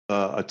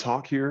a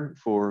talk here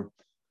for,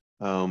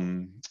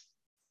 we'll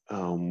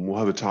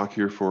have a talk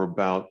here for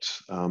about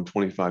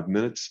 25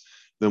 minutes.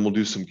 Then we'll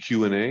do some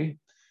Q&A,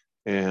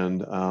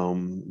 and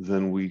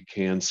then we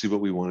can see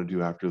what we want to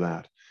do after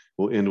that.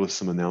 We'll end with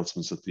some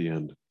announcements at the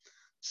end.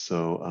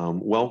 So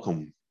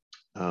welcome.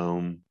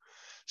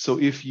 So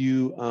if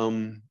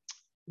you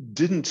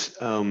didn't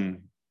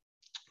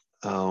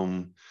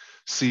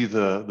see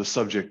the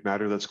subject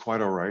matter, that's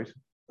quite all right.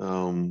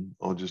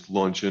 I'll just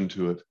launch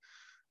into it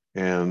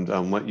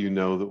and let you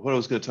know that what I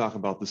was going to talk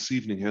about this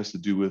evening has to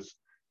do with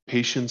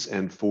patience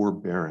and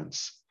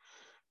forbearance.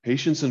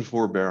 Patience and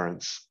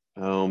forbearance,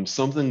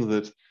 something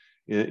that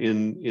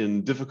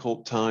in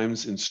difficult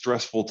times, in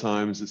stressful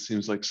times, it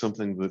seems like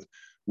something that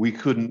we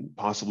couldn't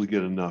possibly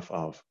get enough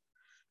of.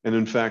 And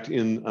in fact,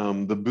 in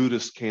the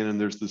Buddhist canon,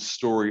 there's this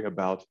story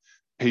about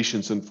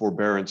patience and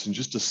forbearance. And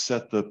just to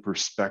set the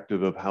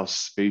perspective of how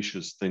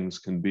spacious things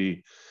can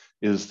be,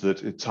 is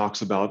that it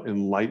talks about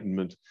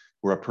enlightenment,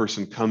 where a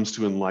person comes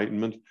to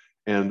enlightenment,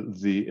 and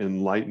the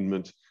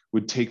enlightenment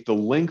would take the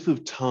length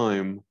of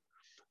time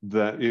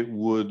that it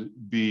would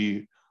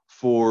be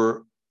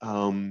for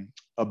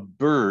a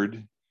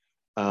bird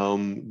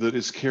that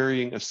is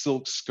carrying a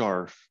silk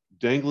scarf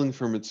dangling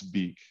from its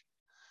beak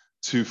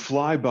to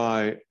fly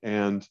by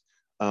and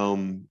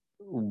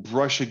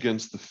brush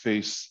against the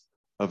face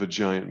of a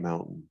giant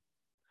mountain.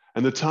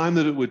 And the time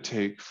that it would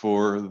take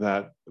for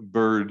that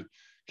bird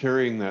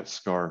carrying that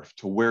scarf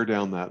to wear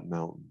down that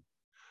mountain,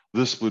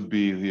 this would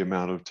be the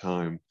amount of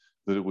time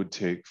that it would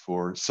take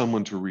for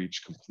someone to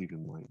reach complete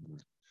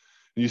enlightenment.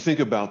 And you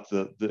think about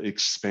the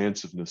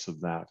expansiveness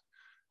of that.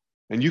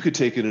 And you could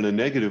take it in a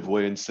negative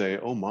way and say,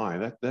 oh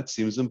my, that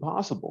seems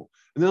impossible.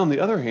 And then on the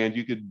other hand,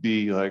 you could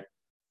be like,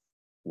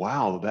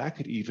 wow, that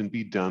could even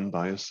be done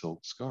by a silk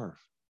scarf.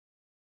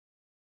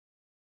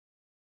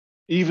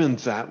 Even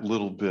that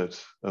little bit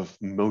of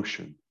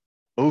motion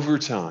over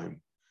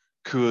time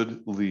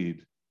could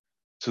lead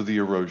to the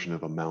erosion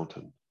of a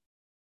mountain.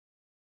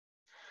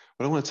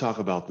 What I want to talk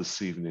about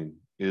this evening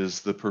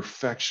is the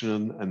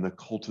perfection and the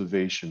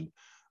cultivation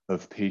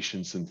of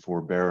patience and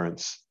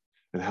forbearance,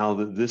 and how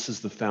this is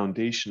the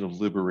foundation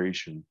of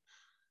liberation,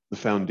 the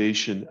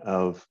foundation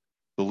of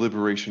the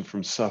liberation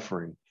from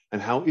suffering,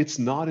 and how it's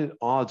not at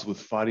odds with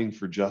fighting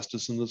for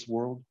justice in this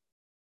world,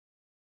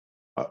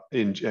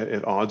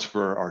 at odds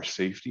for our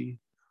safety,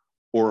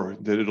 or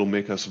that it'll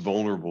make us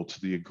vulnerable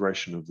to the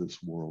aggression of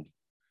this world.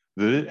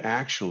 That it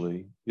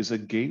actually is a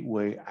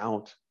gateway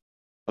out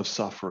of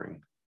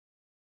suffering.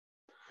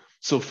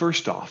 So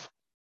first off,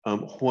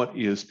 what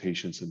is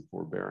patience and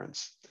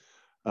forbearance?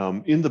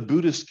 In the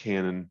Buddhist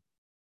canon,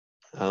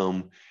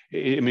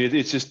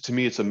 it's just, to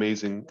me, it's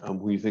amazing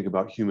when you think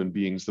about human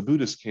beings. The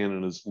Buddhist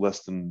canon is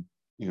less than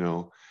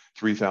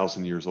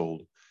 3,000 years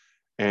old.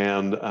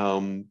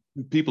 And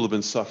people have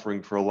been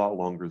suffering for a lot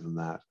longer than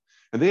that.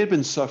 And they had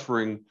been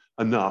suffering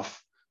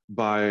enough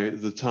by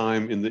the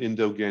time in the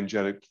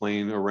Indo-Gangetic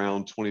Plain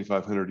around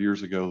 2,500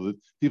 years ago that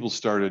people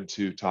started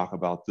to talk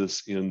about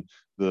this in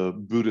the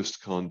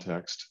Buddhist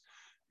context.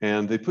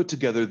 And they put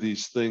together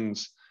these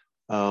things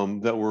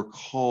that were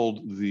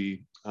called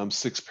the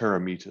 6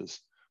 paramitas,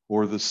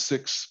 or the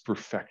 6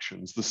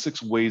 perfections, the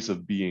 6 ways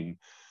of being.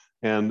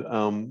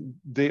 And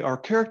they are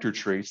character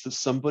traits that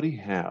somebody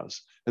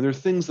has. And they're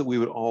things that we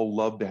would all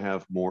love to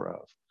have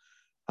more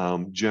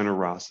of.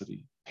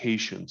 Generosity,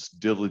 patience,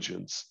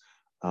 diligence,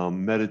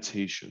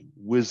 meditation,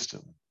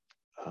 wisdom,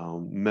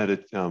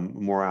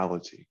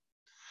 morality.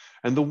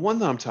 And the one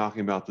that I'm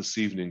talking about this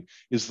evening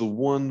is the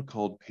one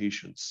called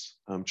patience,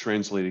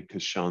 translated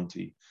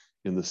Kshanti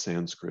in the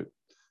Sanskrit.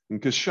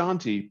 And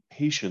Kshanti,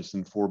 patience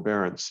and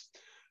forbearance,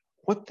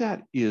 what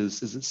that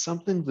is it's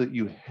something that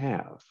you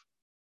have.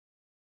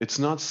 It's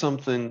not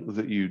something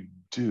that you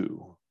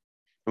do.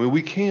 I mean,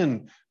 we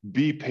can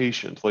be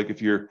patient. Like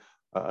if you're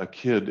a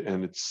kid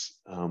and it's,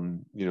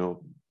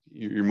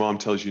 your mom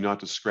tells you not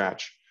to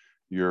scratch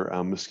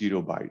your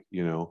mosquito bite,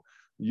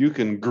 you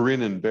can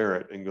grin and bear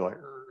it and go like,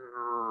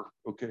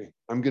 okay,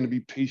 I'm going to be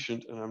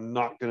patient and I'm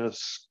not going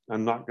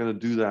to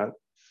do that.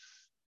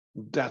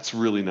 That's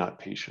really not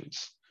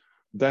patience.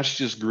 That's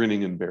just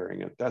grinning and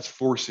bearing it. That's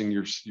forcing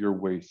your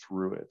way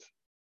through it.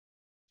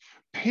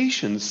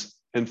 Patience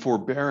and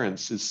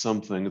forbearance is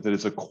something that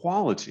is a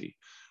quality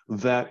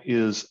that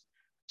is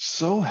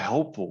so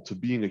helpful to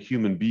being a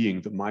human being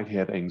that might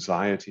have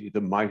anxiety,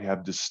 that might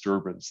have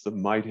disturbance, that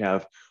might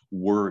have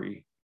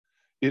worry.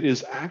 It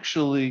is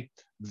actually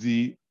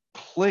the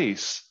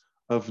place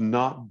of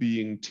not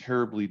being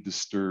terribly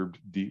disturbed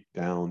deep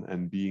down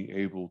and being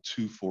able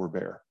to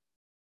forbear.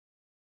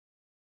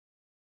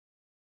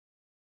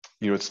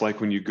 It's like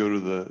when you go to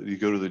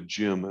the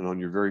gym and on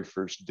your very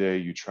first day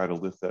you try to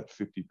lift that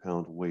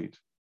 50-pound weight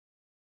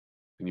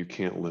and you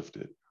can't lift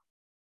it.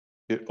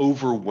 It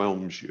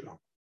overwhelms you.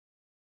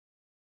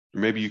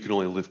 Maybe you can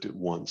only lift it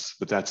once,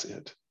 but that's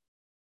it.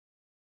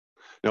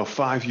 Now,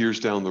 5 years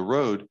down the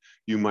road,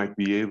 you might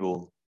be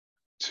able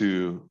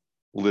to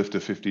lift a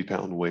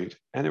 50-pound weight,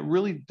 and it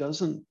really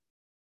doesn't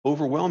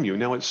overwhelm you.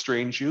 Now, it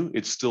strains you.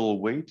 It's still a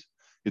weight.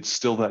 It's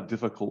still that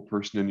difficult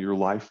person in your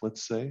life,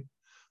 let's say.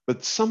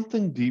 But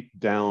something deep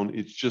down,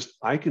 it's just,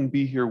 I can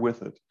be here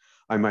with it.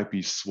 I might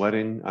be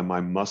sweating, and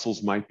my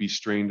muscles might be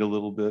strained a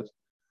little bit,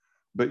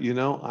 but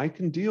I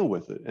can deal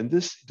with it. And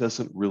this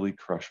doesn't really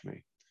crush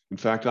me. In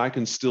fact, I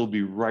can still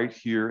be right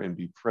here and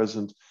be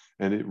present,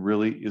 and it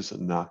really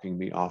isn't knocking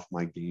me off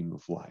my game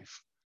of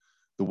life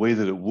the way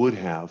that it would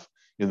have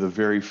in the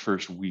very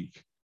first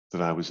week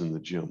that I was in the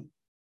gym.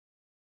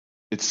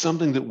 It's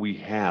something that we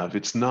have.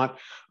 It's not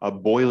a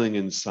boiling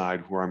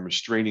inside where I'm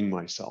restraining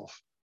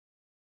myself.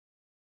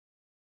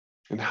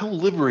 And how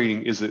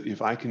liberating is it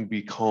if I can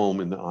be calm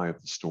in the eye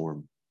of the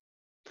storm?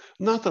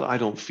 Not that I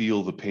don't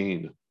feel the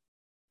pain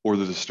or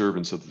the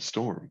disturbance of the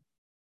storm,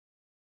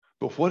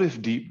 but what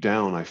if deep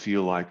down I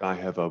feel like I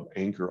have an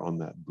anchor on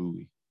that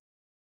buoy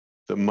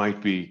that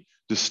might be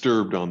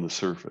disturbed on the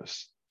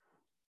surface,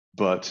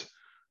 but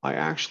I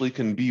actually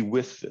can be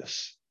with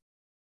this.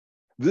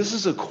 This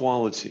is a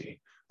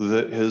quality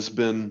that has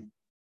been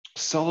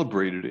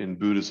celebrated in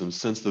Buddhism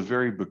since the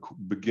very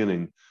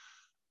beginning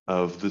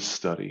of this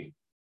study.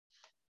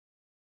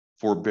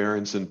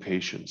 Forbearance and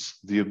patience,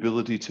 the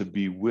ability to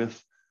be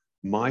with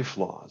my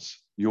flaws,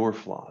 your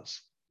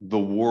flaws, the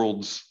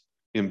world's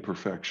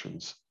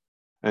imperfections,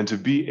 and to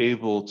be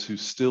able to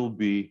still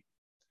be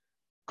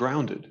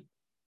grounded.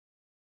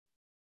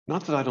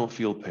 Not that I don't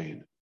feel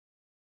pain.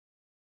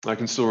 I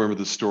can still remember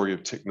the story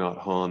of Thich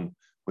Nhat Hanh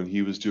when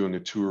he was doing a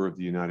tour of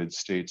the United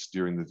States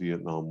during the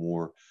Vietnam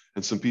War,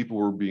 and some people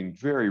were being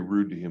very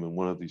rude to him in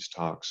one of these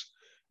talks.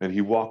 And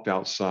he walked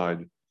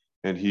outside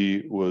and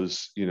he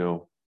was,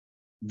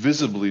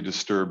 visibly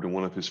disturbed. And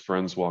one of his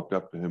friends walked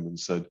up to him and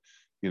said,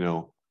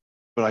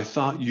 but I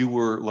thought you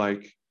were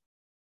like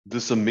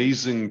this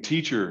amazing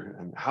teacher.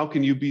 And how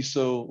can you be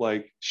so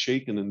like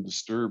shaken and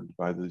disturbed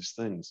by these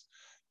things?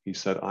 He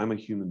said, I'm a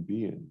human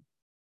being.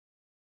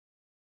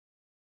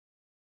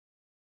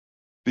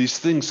 These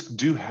things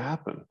do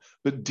happen,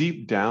 but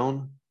deep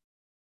down,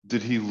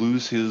 did he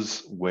lose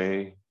his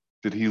way?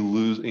 Did he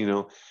lose,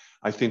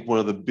 I think one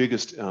of the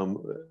biggest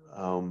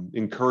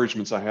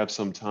encouragements I have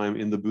sometime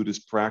in the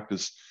Buddhist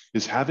practice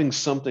is having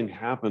something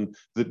happen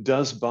that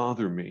does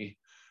bother me.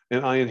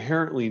 And I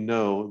inherently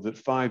know that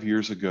 5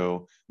 years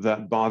ago,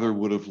 that bother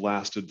would have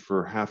lasted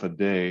for half a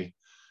day.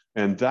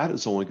 And that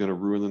is only going to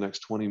ruin the next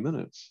 20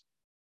 minutes.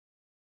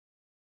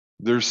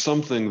 There's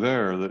something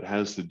there that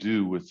has to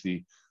do with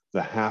the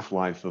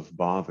half-life of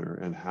bother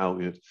and how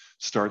it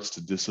starts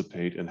to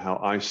dissipate and how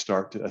I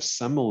start to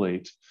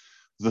assimilate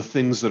the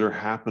things that are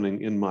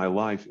happening in my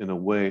life in a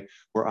way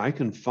where I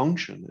can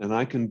function and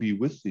I can be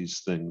with these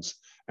things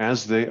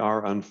as they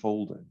are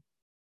unfolding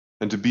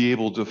and to be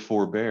able to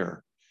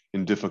forbear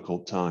in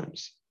difficult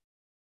times.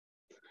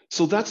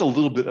 So that's a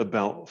little bit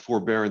about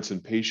forbearance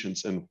and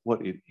patience and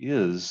what it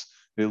is,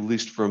 at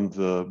least from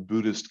the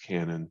Buddhist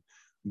canon.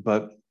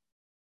 But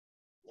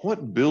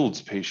what builds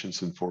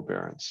patience and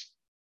forbearance?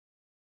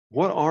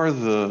 What are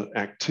the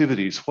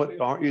activities?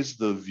 Is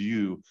the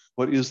view?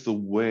 What is the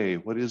way?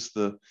 What is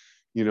the,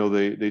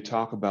 they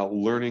talk about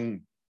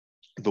learning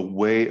the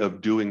way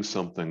of doing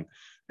something.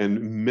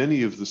 And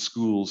many of the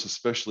schools,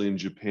 especially in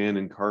Japan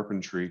and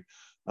carpentry,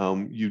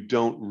 you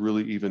don't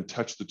really even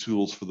touch the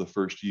tools for the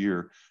first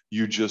year.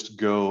 You just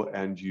go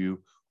and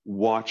you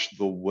watch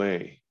the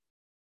way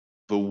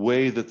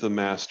that the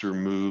master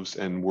moves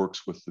and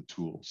works with the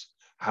tools,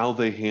 how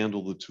they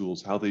handle the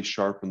tools, how they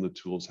sharpen the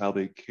tools, how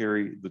they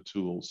carry the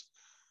tools,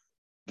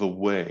 the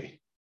way.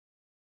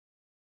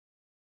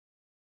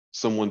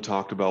 Someone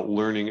talked about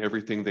learning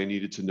everything they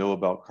needed to know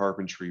about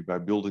carpentry by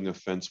building a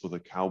fence with a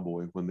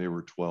cowboy when they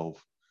were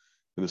 12.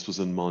 And this was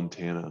in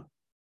Montana.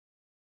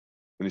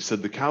 And he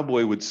said the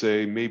cowboy would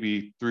say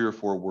maybe 3 or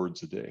 4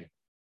 words a day.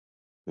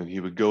 And he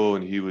would go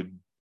and he would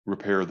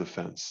repair the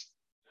fence.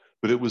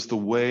 But it was the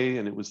way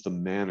and it was the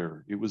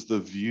manner, it was the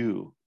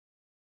view,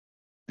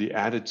 the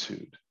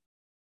attitude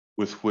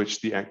with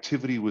which the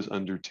activity was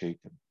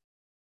undertaken.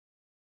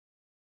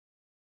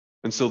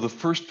 And so the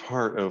first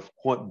part of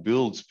what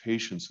builds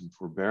patience and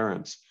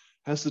forbearance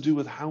has to do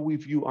with how we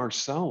view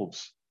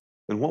ourselves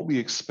and what we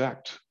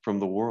expect from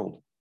the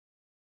world.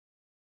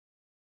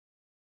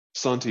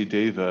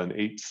 Santideva, an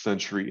 8th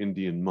century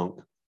Indian monk,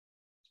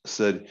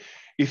 said,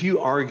 if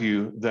you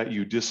argue that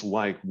you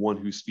dislike one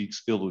who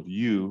speaks ill of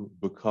you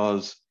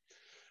because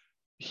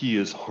he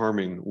is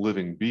harming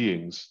living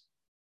beings,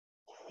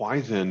 why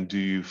then do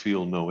you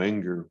feel no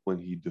anger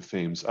when he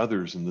defames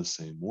others in the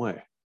same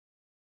way?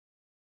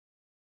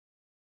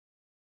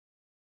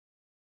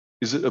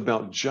 Is it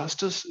about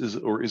justice,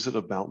 or is it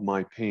about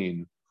my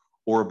pain,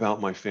 or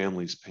about my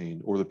family's pain,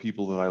 or the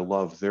people that I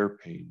love, their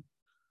pain?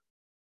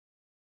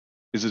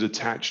 Is it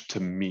attached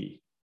to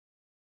me?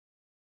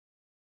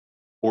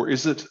 Or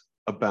is it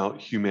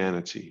about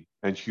humanity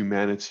and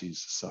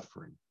humanity's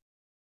suffering?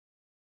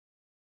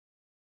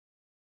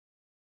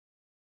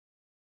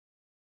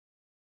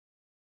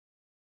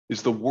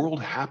 Is the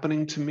world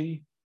happening to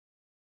me?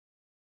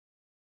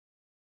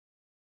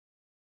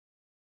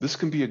 This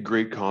can be a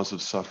great cause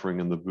of suffering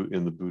in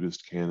the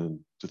Buddhist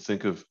canon, to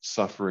think of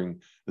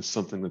suffering as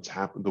something that's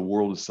happened, the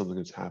world is something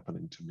that's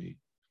happening to me.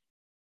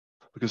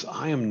 Because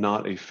I am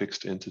not a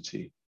fixed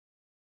entity.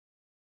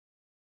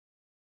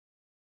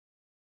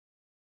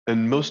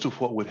 And most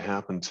of what would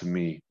happen to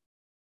me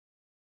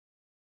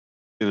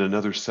in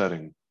another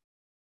setting,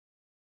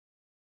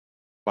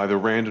 by the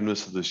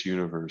randomness of this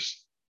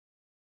universe,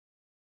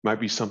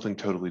 might be something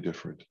totally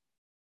different.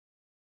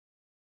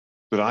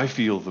 But I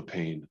feel the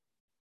pain.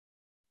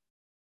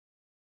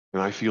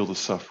 And I feel the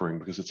suffering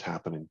because it's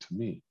happening to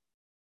me,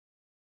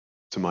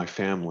 to my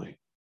family,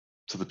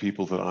 to the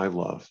people that I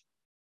love.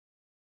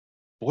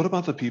 But what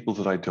about the people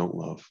that I don't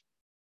love,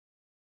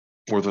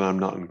 or that I'm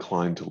not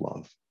inclined to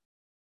love?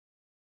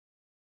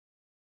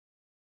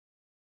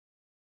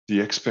 The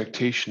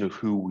expectation of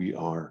who we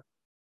are,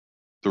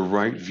 the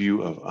right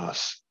view of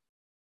us.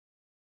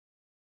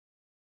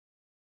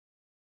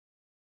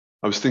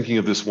 I was thinking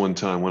of this one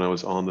time when I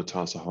was on the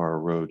Tassajara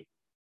Road.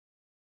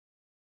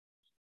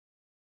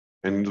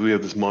 And we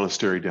have this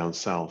monastery down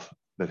south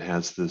that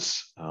has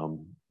this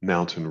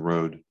mountain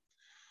road.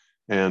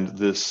 And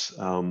this,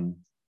 I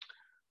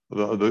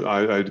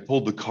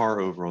pulled the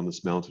car over on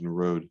this mountain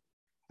road.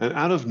 And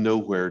out of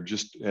nowhere,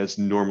 just as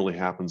normally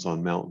happens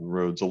on mountain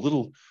roads, a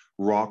little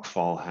rock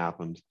fall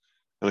happened.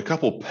 And a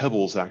couple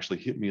pebbles actually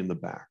hit me in the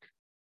back.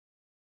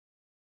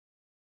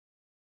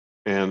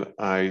 And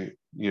I,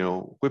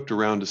 whipped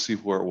around to see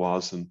where it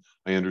was, and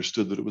I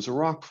understood that it was a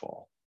rock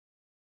fall.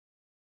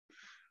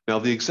 Now,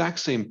 the exact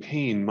same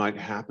pain might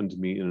happen to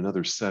me in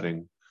another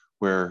setting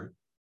where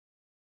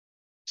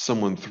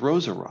someone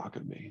throws a rock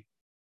at me.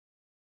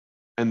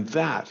 And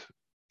that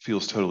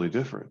feels totally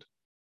different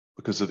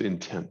because of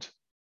intent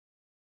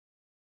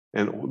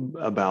and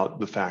about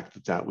the fact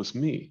that that was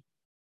me.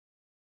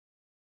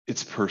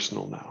 It's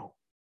personal now.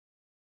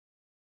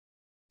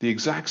 The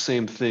exact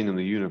same thing in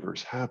the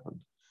universe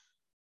happened,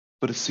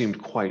 but it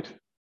seemed quite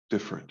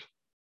different.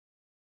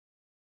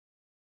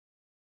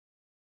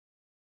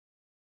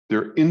 There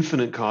are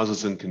infinite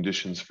causes and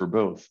conditions for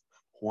both.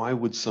 Why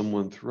would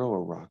someone throw a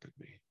rock at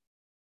me?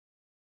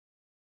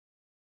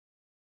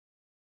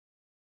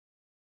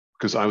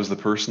 Because I was the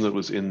person that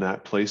was in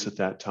that place at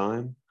that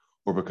time,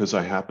 or because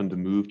I happened to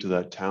move to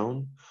that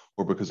town,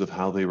 or because of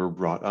how they were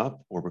brought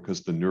up, or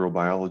because of the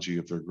neurobiology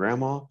of their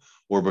grandma,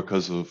 or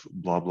because of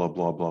blah, blah,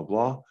 blah, blah,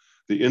 blah.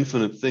 The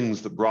infinite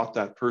things that brought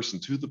that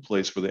person to the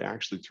place where they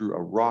actually threw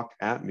a rock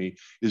at me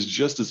is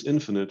just as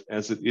infinite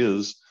as it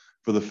is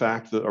for the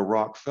fact that a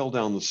rock fell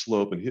down the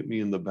slope and hit me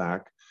in the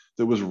back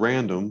that was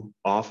random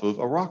off of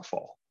a rock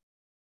fall.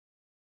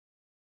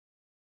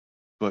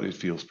 But it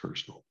feels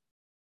personal.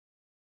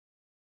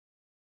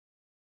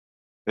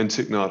 And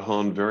Thich Nhat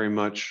Hanh very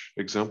much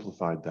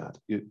exemplified that.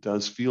 It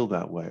does feel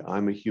that way.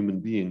 I'm a human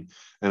being,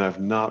 and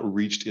I've not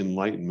reached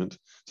enlightenment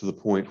to the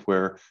point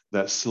where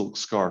that silk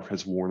scarf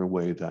has worn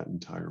away that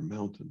entire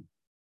mountain.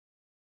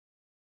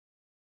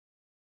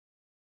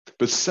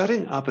 But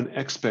setting up an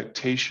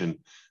expectation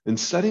and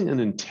setting an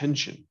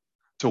intention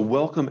to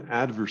welcome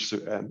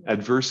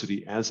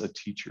adversity as a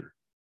teacher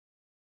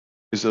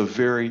is a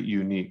very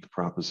unique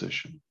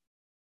proposition.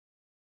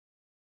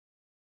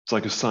 It's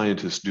like a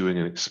scientist doing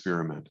an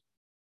experiment.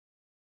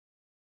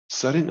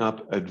 Setting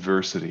up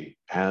adversity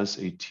as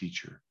a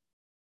teacher.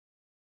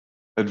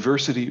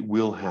 Adversity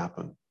will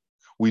happen.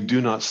 We do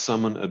not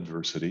summon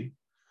adversity,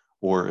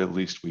 or at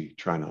least we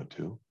try not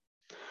to.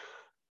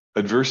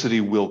 Adversity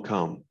will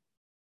come,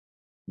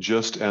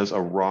 just as a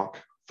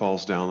rock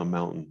falls down a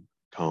mountain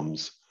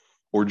comes,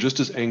 or just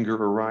as anger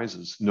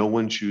arises. No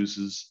one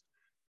chooses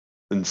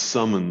and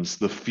summons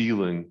the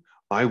feeling,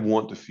 I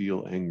want to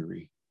feel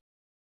angry.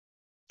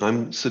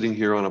 I'm sitting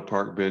here on a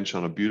park bench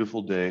on a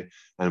beautiful day, and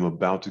I'm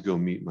about to go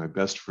meet my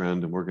best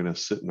friend, and we're going to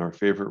sit in our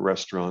favorite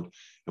restaurant,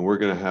 and we're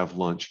going to have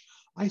lunch.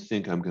 I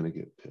think I'm going to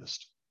get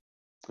pissed.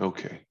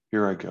 Okay,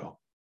 here I go.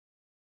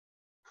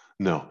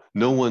 No,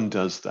 no one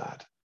does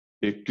that.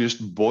 It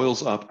just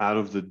boils up out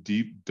of the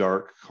deep,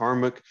 dark,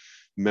 karmic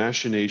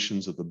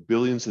machinations of the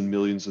billions and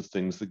millions of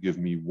things that give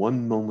me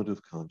one moment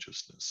of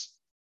consciousness.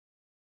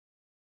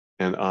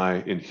 And I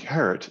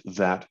inherit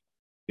that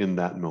in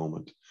that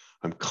moment.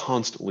 I'm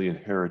constantly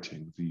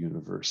inheriting the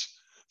universe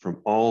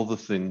from all the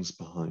things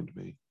behind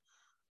me,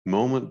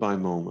 moment by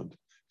moment.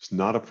 It's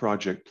not a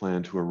project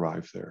plan to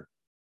arrive there.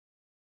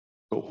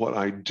 But what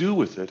I do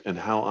with it and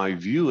how I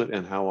view it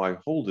and how I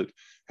hold it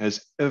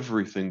has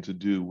everything to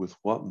do with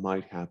what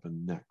might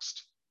happen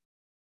next.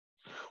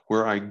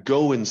 Where I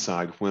go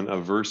inside when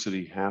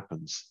adversity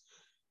happens,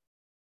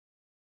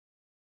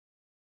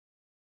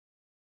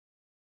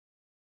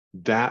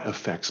 that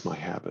affects my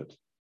habit.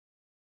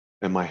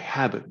 And my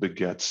habit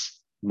begets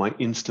my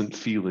instant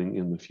feeling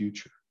in the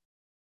future.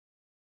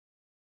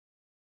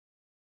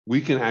 We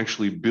can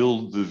actually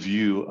build the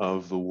view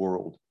of the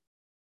world,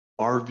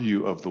 our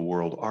view of the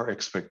world, our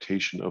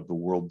expectation of the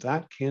world.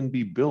 That can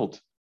be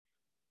built.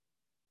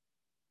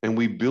 And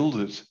we build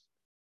it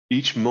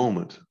each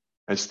moment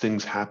as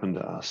things happen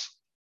to us.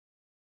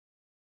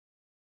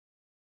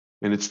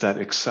 And it's that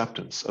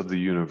acceptance of the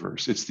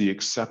universe. It's the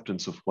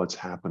acceptance of what's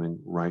happening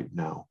right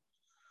now.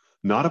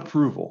 Not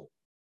approval,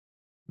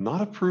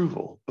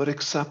 but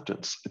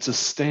acceptance. It's a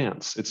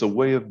stance. It's a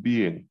way of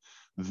being.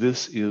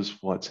 This is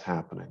what's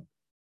happening.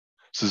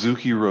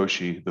 Suzuki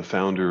Roshi, the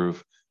founder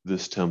of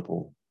this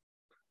temple,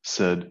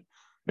 said,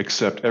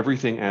 accept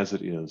everything as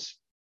it is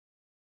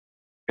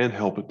and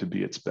help it to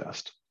be its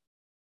best.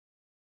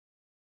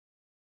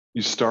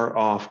 You start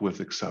off with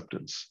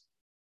acceptance.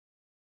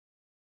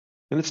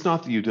 And it's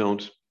not that you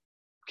don't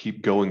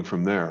keep going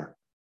from there,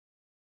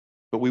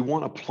 but we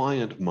want a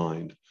pliant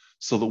mind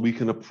so that we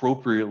can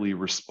appropriately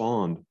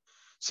respond,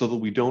 so that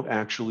we don't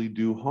actually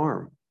do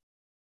harm.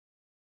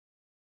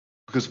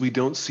 Because we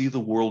don't see the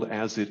world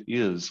as it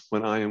is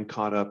when I am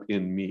caught up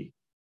in me.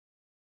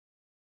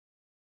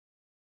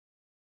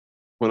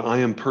 When I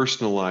am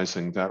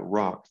personalizing that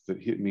rock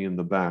that hit me in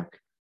the back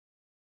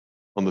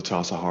on the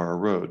Tassajara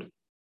Road,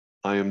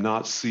 I am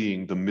not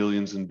seeing the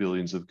millions and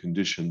billions of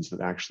conditions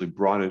that actually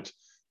brought it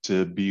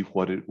to be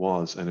what it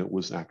was, and it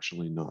was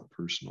actually not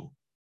personal.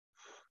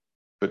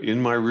 But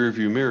in my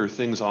rearview mirror,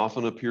 things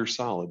often appear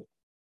solid.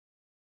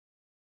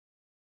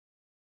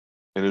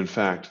 And in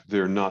fact,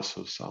 they're not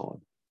so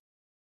solid.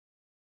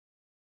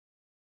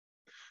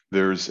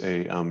 There's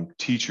a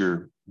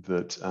teacher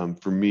that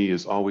for me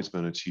has always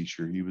been a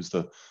teacher. He was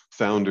the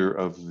founder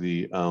of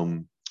the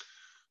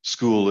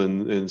school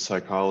in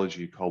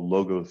psychology called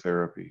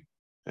logotherapy.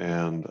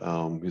 And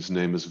his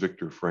name is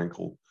Viktor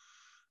Frankl.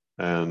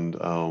 And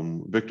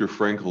Viktor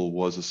Frankl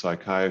was a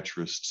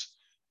psychiatrist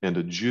and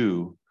a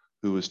Jew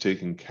who was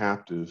taken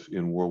captive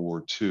in World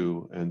War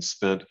II and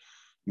spent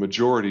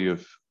majority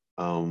of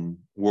World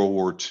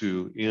War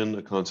II in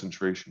a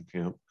concentration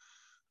camp,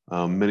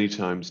 many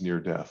times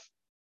near death.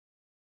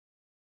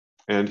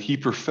 And he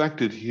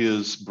perfected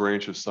his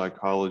branch of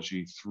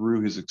psychology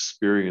through his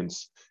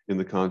experience in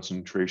the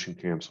concentration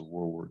camps of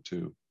World War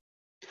II.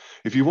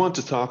 If you want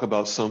to talk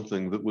about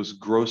something that was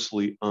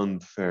grossly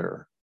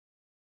unfair,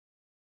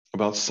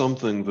 about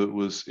something that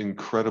was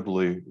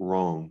incredibly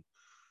wrong,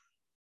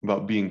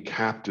 about being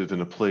captive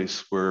in a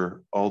place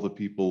where all the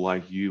people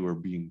like you are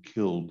being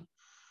killed,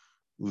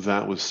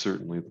 that was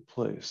certainly the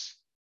place.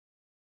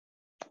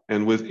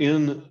 And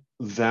within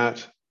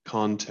that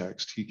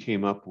context, he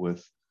came up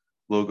with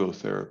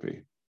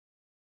logotherapy.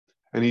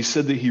 And he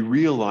said that he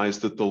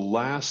realized that the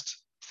last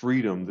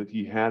freedom that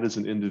he had as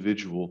an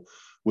individual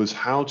was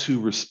how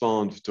to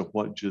respond to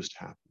what just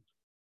happened.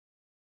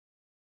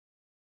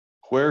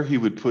 Where he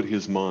would put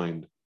his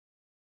mind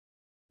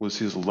was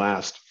his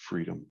last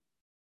freedom.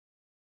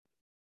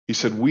 He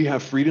said, we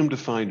have freedom to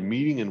find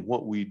meaning in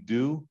what we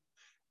do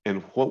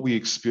and what we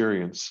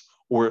experience,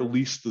 or at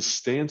least the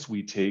stance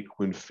we take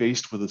when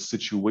faced with a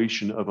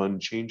situation of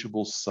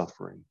unchangeable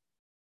suffering.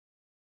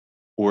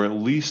 Or at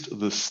least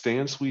the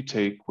stance we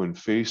take when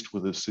faced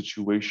with a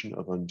situation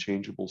of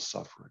unchangeable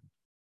suffering.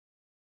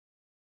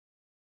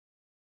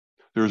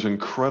 There's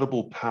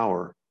incredible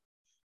power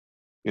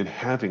in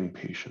having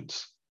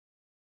patience,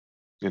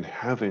 in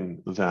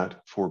having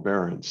that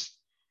forbearance,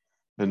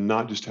 and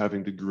not just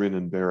having to grin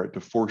and bear it,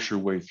 to force your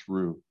way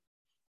through,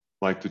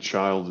 like the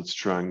child that's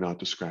trying not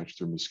to scratch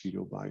their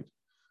mosquito bite,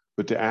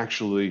 but to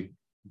actually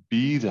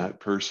be that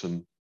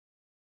person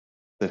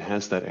that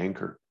has that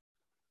anchor.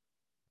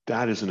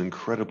 That is an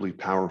incredibly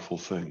powerful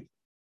thing.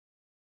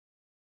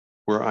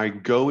 Where I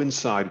go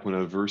inside when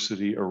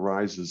adversity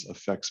arises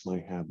affects my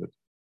habit,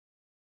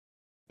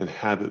 and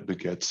habit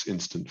begets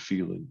instant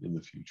feeling in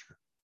the future.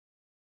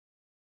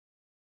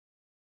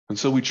 And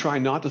so we try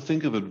not to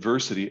think of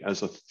adversity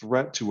as a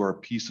threat to our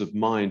peace of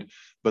mind,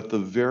 but the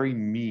very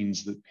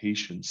means that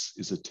patience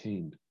is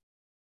attained.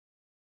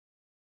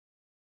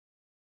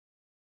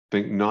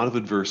 Think not of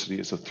adversity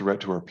as a threat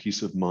to our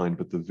peace of mind,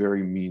 but the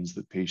very means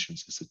that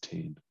patience is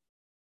attained.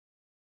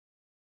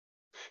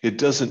 It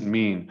doesn't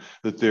mean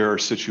that there are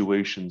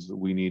situations that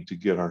we need to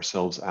get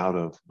ourselves out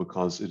of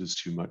because it is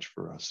too much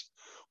for us.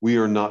 We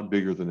are not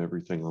bigger than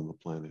everything on the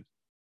planet.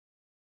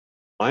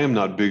 I am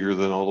not bigger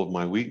than all of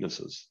my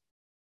weaknesses,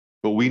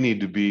 but we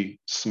need to be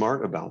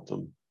smart about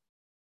them.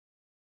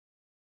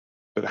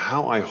 But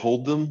how I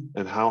hold them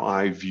and how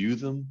I view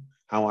them,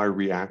 how I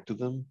react to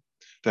them,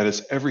 that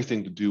has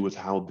everything to do with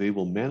how they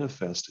will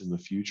manifest in the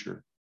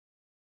future.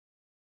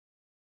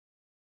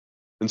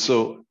 And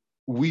so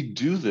we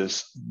do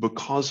this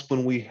because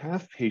when we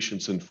have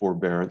patience and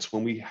forbearance,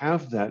 when we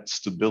have that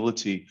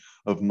stability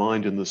of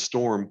mind in the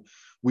storm,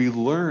 we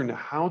learn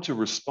how to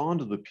respond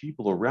to the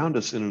people around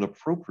us in an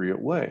appropriate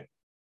way.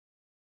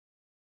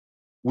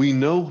 We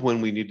know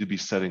when we need to be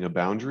setting a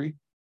boundary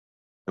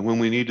and when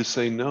we need to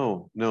say,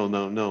 no,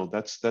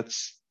 that's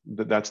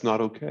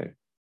not okay.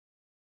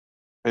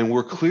 And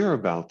we're clear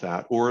about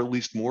that, or at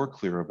least more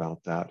clear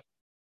about that.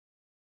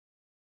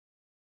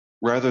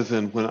 Rather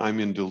than when I'm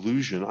in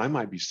delusion, I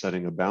might be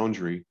setting a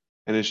boundary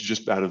and it's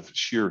just out of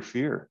sheer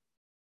fear.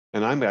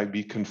 And I might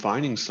be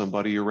confining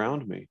somebody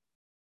around me.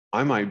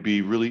 I might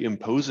be really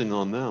imposing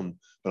on them,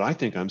 but I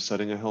think I'm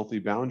setting a healthy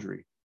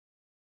boundary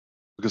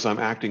because I'm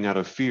acting out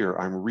of fear.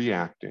 I'm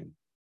reacting.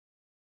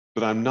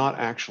 but I'm not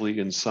actually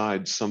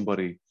inside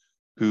somebody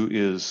who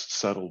is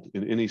settled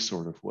in any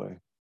sort of way.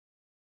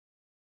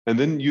 And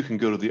then you can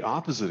go to the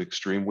opposite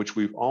extreme, which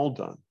we've all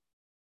done,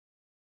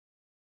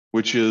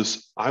 which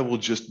is I will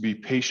just be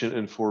patient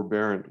and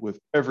forbearant with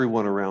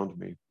everyone around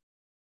me.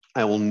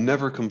 I will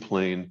never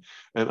complain,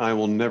 and I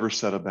will never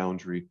set a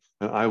boundary,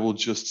 and I will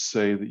just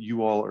say that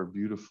you all are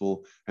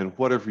beautiful and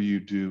whatever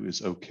you do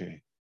is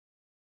okay.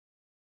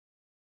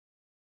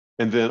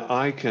 And then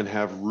I can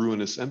have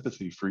ruinous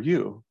empathy for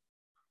you,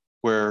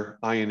 where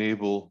I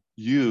enable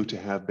you to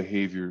have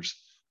behaviors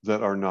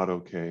that are not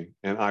okay,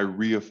 and I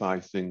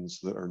reify things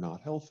that are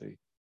not healthy.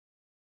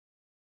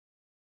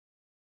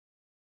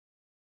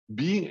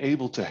 Being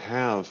able to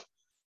have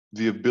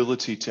the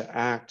ability to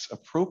act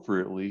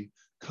appropriately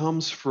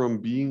comes from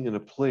being in a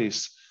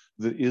place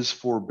that is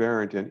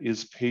forbearant and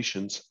is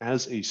patient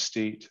as a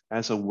state,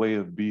 as a way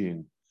of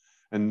being,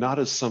 and not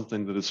as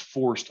something that is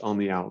forced on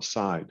the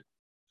outside.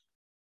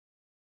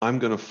 I'm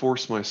going to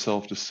force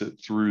myself to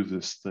sit through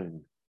this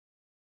thing.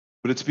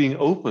 But it's being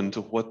open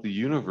to what the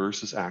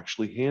universe is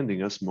actually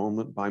handing us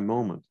moment by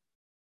moment.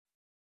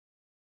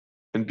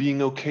 And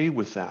being okay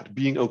with that,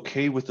 being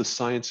okay with the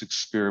science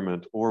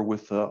experiment or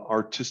with the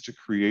artistic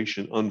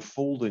creation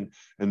unfolding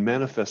and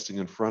manifesting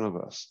in front of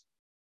us,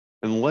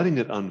 and letting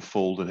it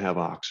unfold and have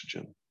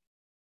oxygen.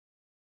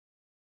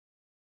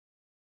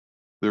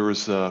 There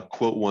was a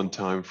quote one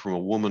time from a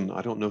woman,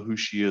 I don't know who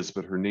she is,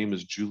 but her name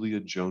is Julia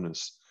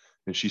Jonas.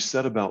 And she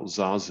said about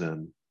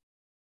Zazen,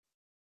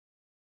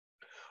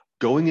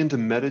 going into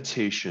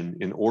meditation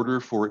in order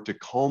for it to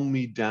calm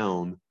me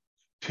down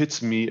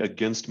pits me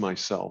against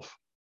myself.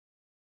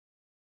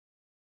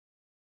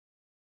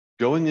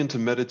 Going into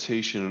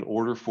meditation in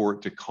order for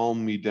it to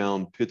calm me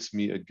down pits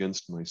me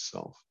against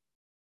myself.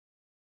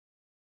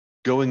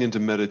 Going into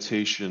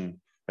meditation,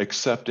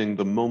 accepting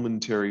the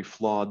momentary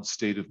flawed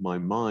state of my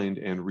mind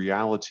and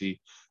reality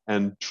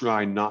and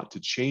try not to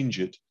change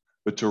it,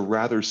 but to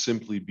rather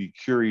simply be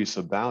curious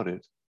about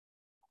it,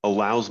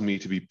 allows me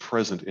to be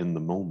present in the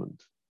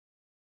moment.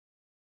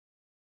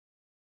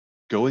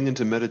 Going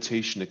into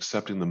meditation,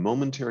 accepting the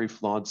momentary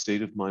flawed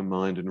state of my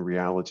mind and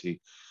reality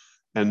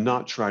and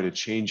not try to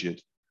change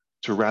it,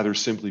 to rather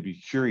simply be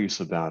curious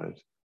about it,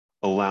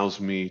 allows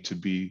me to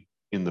be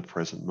in the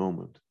present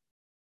moment.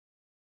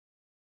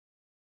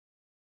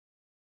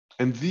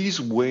 And these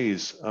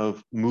ways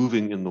of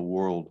moving in the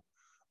world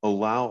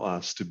allow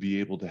us to be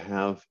able to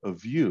have a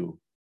view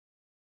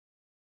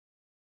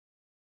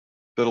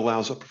that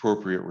allows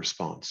appropriate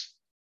response,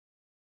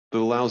 that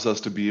allows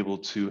us to be able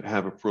to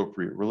have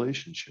appropriate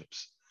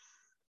relationships,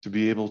 to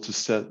be able to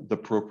set the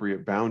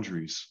appropriate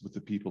boundaries with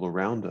the people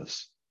around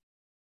us.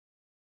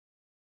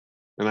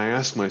 And I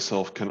ask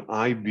myself, can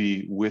I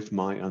be with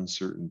my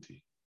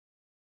uncertainty?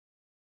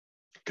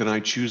 Can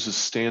I choose a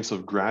stance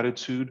of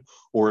gratitude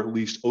or at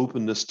least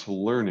openness to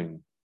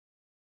learning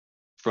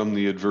from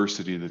the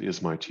adversity that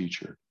is my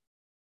teacher?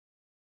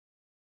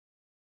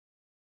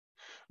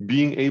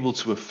 Being able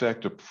to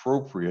effect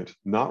appropriate,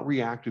 not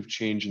reactive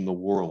change in the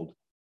world,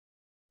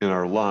 in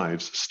our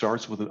lives,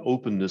 starts with an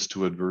openness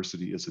to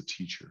adversity as a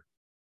teacher,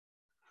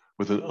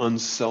 with an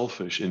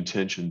unselfish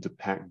intention to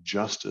pack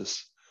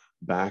justice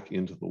back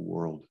into the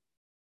world.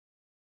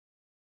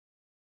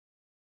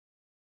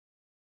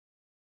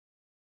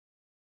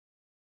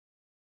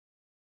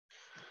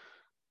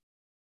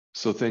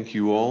 So thank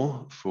you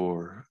all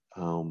for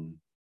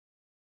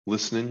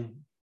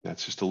listening.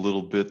 That's just a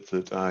little bit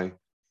that I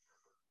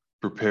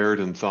prepared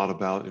and thought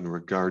about in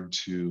regard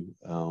to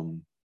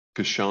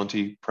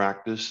Kshanti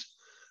practice.